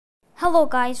Hello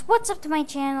guys, what's up to my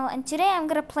channel, and today I'm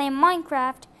gonna play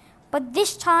Minecraft, but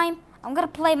this time I'm gonna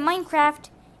play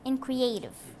Minecraft in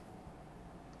creative.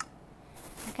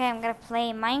 Okay, I'm gonna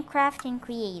play Minecraft in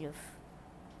creative.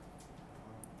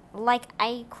 Like,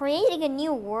 I creating a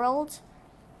new world,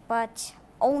 but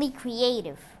only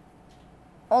creative.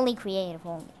 Only creative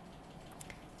only.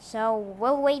 So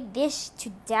we'll wait this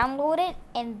to download it,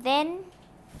 and then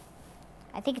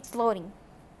I think it's loading.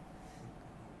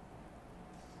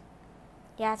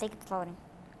 Yeah, I think it's loading.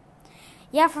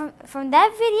 Yeah, from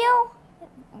that video,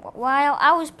 while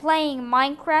I was playing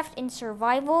Minecraft in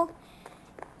survival,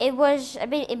 it was a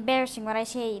bit embarrassing when I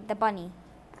say the bunny.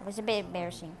 It was a bit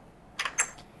embarrassing.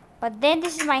 But then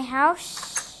this is my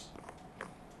house.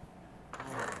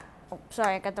 Oh,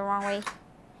 sorry, I got the wrong way.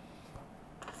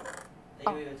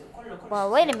 Oh.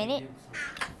 Well, wait a minute.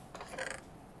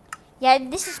 Yeah,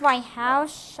 this is my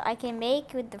house. I can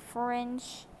make with the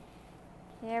orange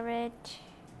carrot.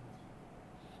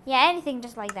 Yeah, anything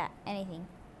just like that. Anything.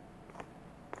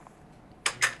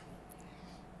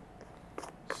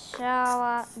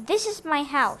 So, this is my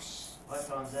house.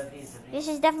 This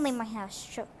is definitely my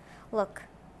house. Look.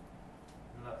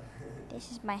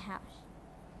 This is my house.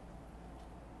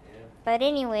 But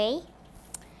anyway,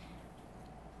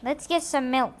 let's get some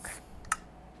milk.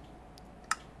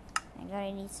 I'm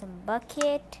gonna need some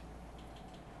bucket.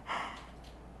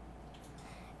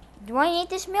 Do I need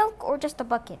this milk or just a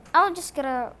bucket? I'm just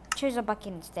gonna choose a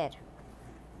bucket instead.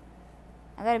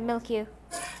 I gotta milk you.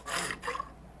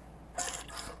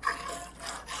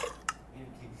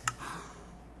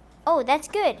 Oh, that's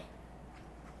good.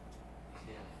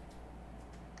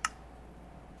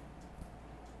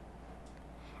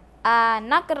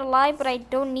 Not gonna lie, but I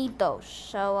don't need those.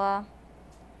 So,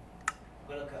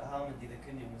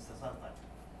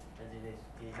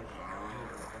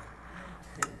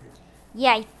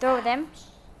 yeah, I throw them.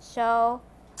 So,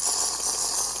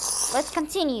 let's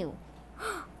continue.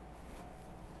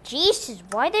 Jesus,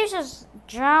 why there's a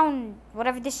drown,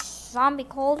 whatever this zombie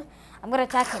called? I'm gonna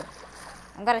attack him.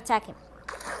 I'm gonna attack him.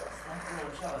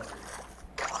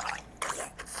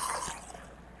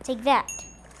 Take that.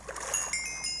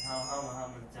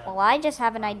 Well, I just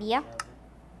have an idea.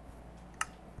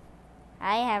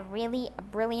 I have really a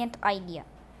brilliant idea.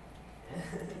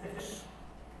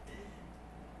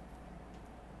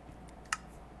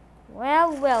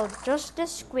 Well, just the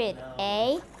squid,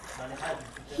 eh?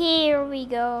 Here we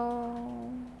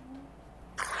go.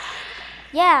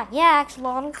 Yeah,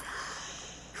 Axolotl.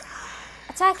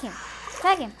 Attack him.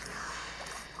 Attack him.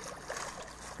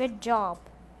 Good job.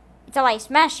 Until I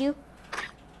smash you.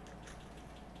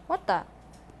 What the?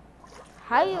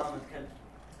 How you?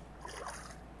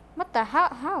 What the?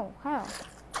 How?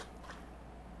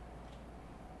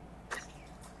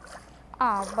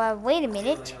 Oh, but wait a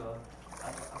minute.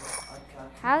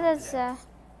 How does,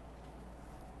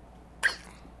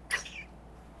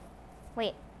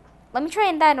 Wait. Let me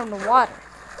try that on the water.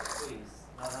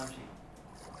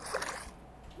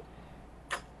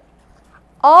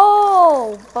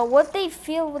 Oh, but what they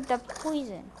feel with the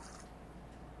poison?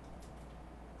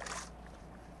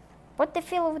 What they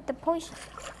feel with the poison?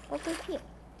 What they feel?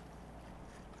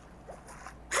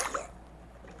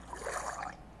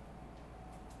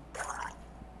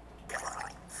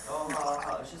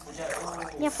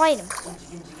 Yeah, fight him.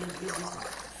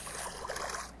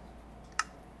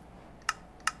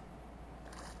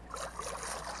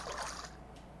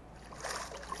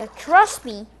 Trust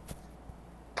me.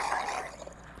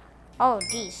 Oh,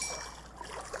 geez.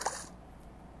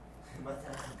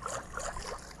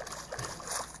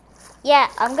 Yeah,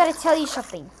 I'm gonna tell you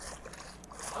something.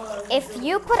 If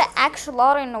you put an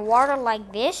axolotl in the water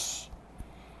like this,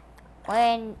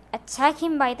 when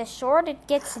attacking by the sword, it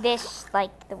gets this,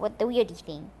 like the weirdy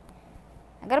thing.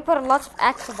 I'm gonna put lots of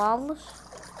axolotls.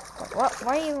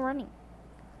 Why are you running?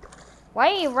 Why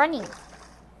are you running?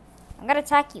 I'm gonna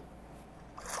attack you.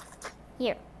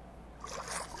 Here.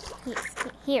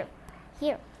 Here.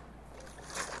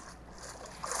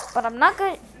 But I'm not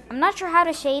sure how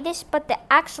to say this, but the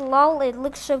axolotl, it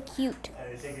looks so cute.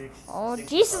 Oh,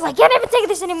 Jesus, I can't even take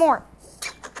this anymore.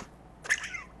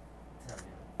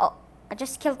 Oh, I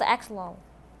just killed the axolotl.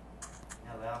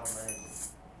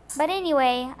 But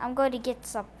anyway, I'm going to get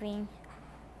something.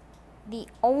 The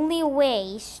only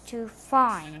ways to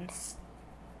find...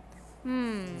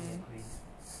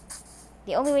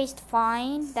 The only ways to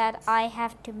find that I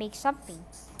have to make something.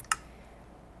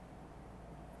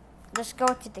 Let's go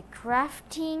to the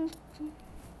crafting.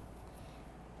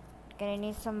 Gonna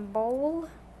need some bowl.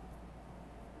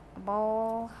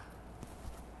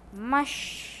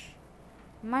 Mushrooms.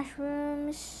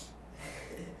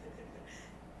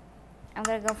 I'm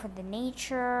gonna go for the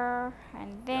nature,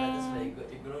 and then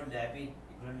يقولون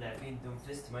لاعبين دوم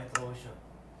فيست ما يتروشون.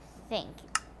 thank you.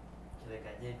 كذا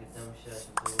قاعدين قدام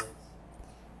الشاشة وتروش.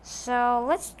 So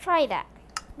let's try that.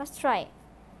 Let's try it.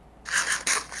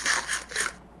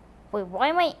 Wait,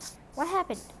 why? What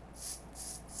happened?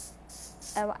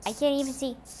 Oh, I can't even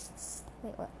see.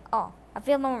 Wait, what? Oh, I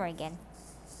feel normal again.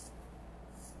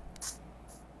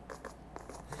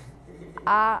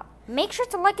 Make sure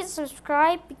to like and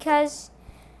subscribe because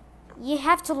you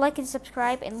have to like and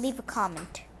subscribe and leave a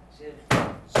comment.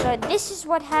 So this is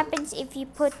what happens if you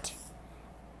put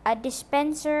a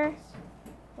dispenser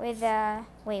with a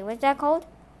what's that called?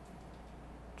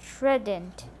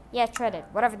 Trident. Yeah,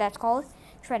 trident. Whatever that's called.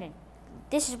 Trident.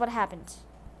 This is what happens.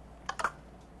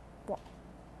 What?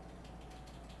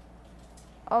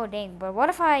 Oh dang! But what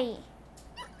if I?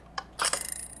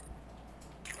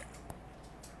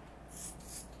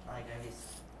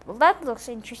 Well, that looks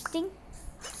interesting.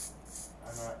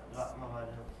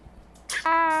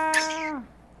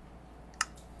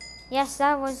 Yes,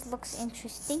 that looks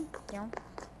interesting. Yeah.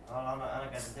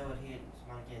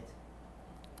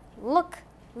 Look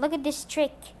at this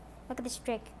trick. Look at this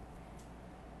trick.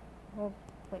 Oh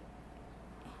wait.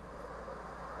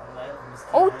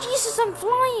 Oh Jesus! I'm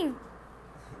flying.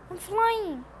 I'm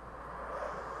flying.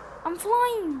 I'm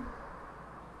flying.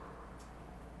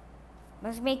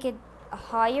 Let's make it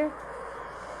higher.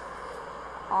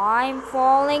 I'm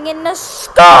falling in the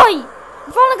sky.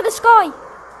 I'm falling in the sky.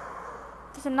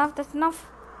 That's enough. That's enough.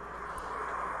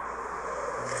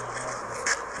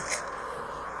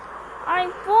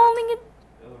 I'm falling in.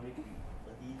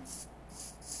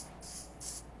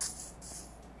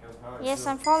 Yes,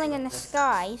 I'm falling in the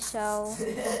sky. So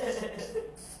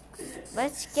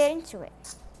let's get into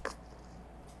it.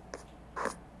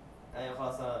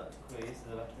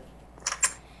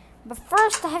 But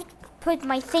first, I have to put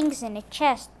my things in a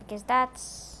chest because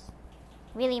that's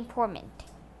really important.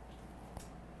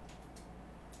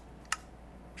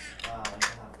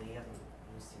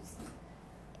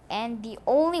 And the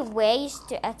only way is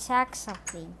to attack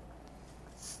something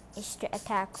is to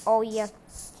attack. Oh yeah.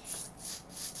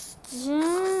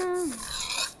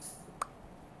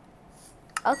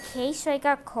 Okay, so I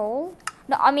got coal.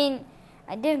 No, I mean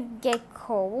I didn't get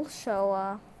coal,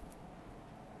 so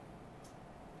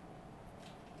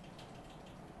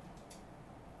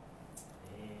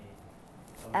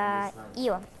I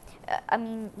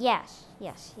mean, yes.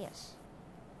 I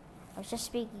was just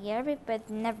speaking Arabic, but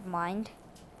never mind.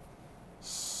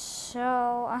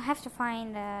 So I have to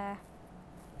find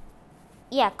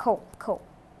coal.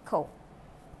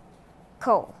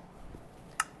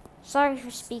 Sorry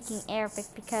for speaking Arabic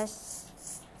because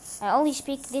I only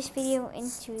speak this video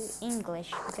into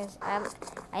English because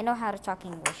I know how to talk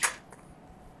English.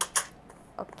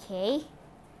 Okay,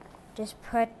 just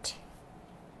put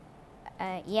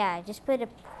just put a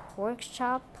pork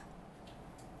chop.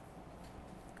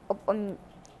 A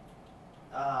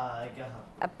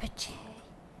potato.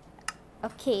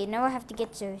 Okay, now I have to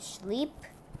get to sleep.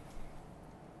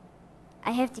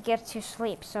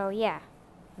 So yeah,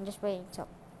 I'm just waiting till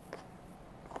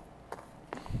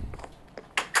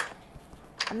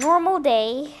a normal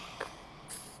day.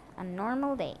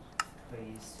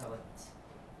 Please tell it.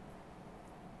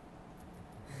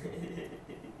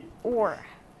 Ore.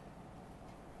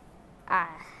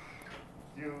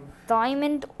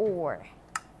 Diamond ore.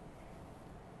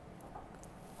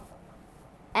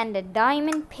 And a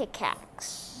diamond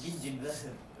pickaxe.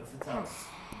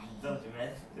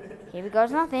 Here we go,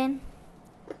 nothing.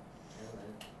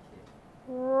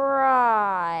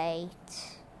 Right.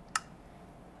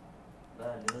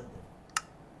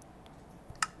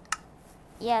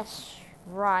 Yes,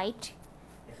 right.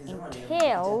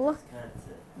 Until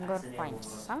I'm going to find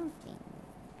something.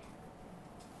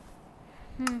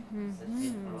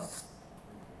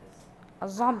 A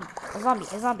zombie.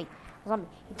 You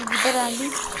think you better than me?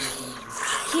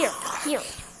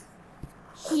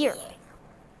 Here.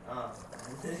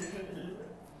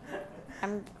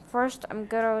 I'm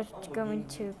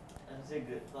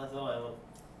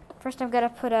gonna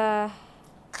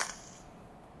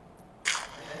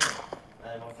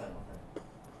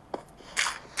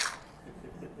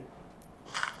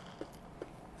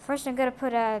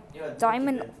put a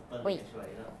diamond. Wait.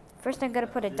 First, I'm gonna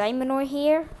put a diamond ore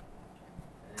here.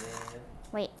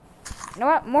 Wait. You know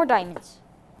what? More diamonds.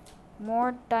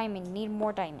 Need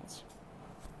more diamonds.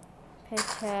 Put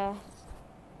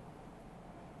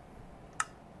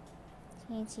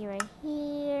TNT right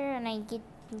here, and I get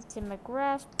into my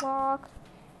grass block.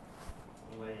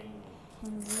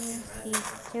 And 3,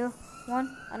 2,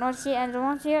 1. I don't want to see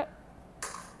it.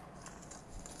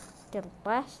 The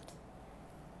last.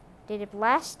 Did it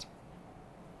blast?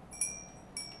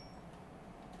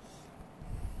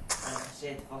 أنا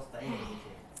خشيت في وسط عيني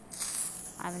كده.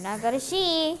 I'm not gonna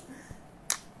see.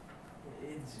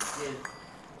 إيش كيف؟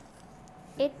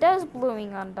 It does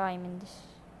blooming on diamonds.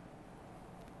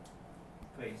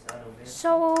 كويس أنا وبيت.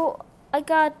 So I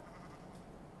got.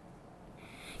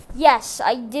 Yes,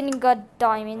 I didn't got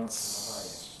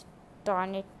diamonds.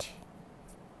 Darn it.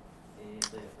 إيه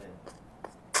طيب طيب.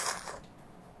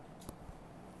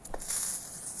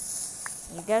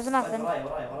 You guys nothing.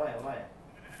 وراي.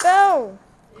 Go!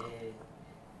 إيه.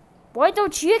 Why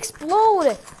don't you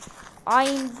explode?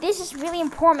 This is really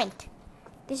important.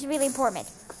 This is really important.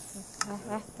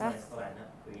 طلعنا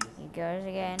كويس. He goes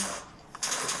again.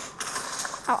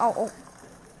 Oh.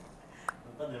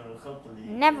 نقدم الخلط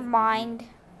اللي.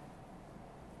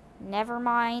 Never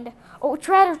mind. Oh,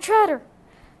 Treader.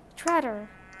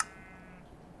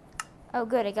 Oh,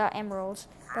 good, I got emeralds.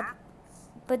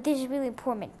 But this is really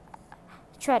important.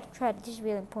 Treader, this is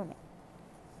really important.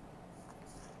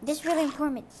 This is really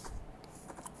important.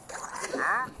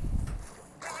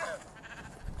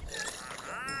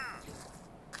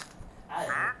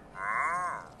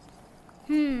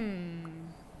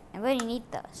 I'm going to need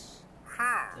those.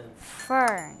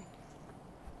 Fern.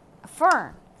 A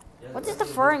fern? What does the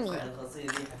fern mean?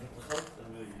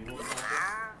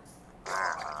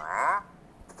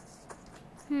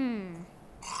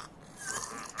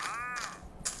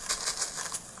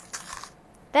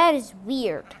 That is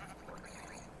weird.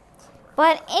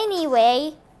 But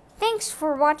anyway, thanks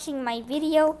for watching my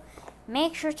video.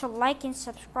 Make sure to like and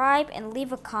subscribe and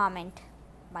leave a comment.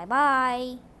 Bye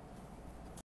bye.